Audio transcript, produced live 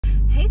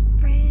Hey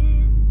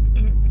friends,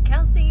 it's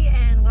Kelsey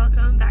and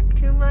welcome back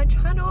to my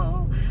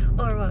channel,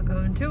 or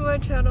welcome to my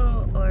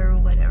channel, or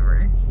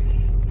whatever.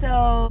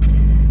 So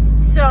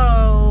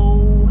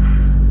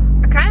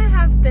I kind of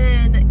have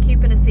been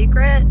keeping a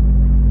secret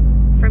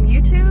from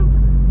YouTube,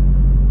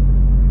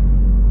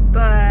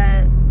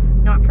 but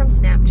not from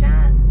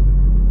Snapchat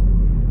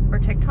or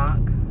TikTok.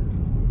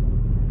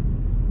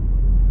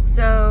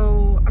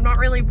 So I'm not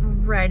really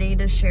ready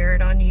to share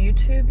it on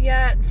YouTube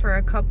yet for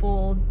a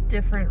couple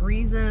different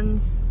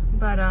reasons,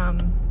 but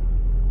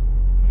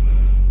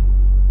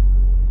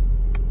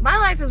my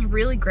life is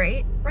really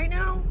great right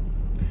now,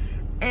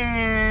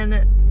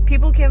 and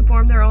people can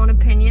form their own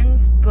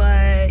opinions,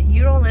 but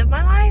you don't live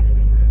my life,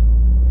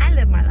 I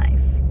live my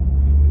life.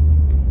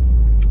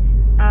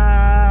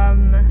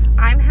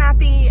 I'm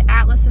happy,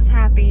 Atlas is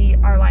happy,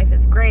 our life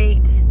is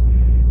great.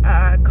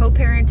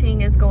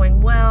 Co-parenting is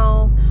going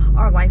well,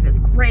 our life is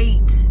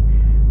great.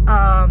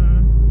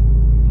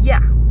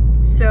 Yeah,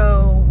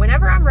 so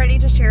whenever I'm ready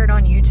to share it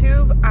on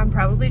YouTube, I'm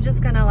probably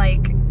just gonna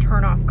like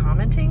turn off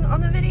commenting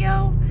on the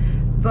video,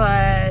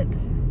 but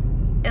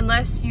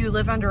unless you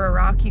live under a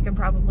rock, you can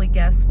probably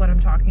guess what I'm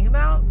talking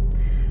about.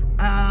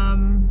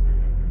 And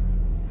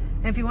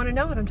if you want to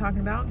know what I'm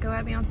talking about, go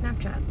at me on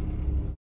Snapchat.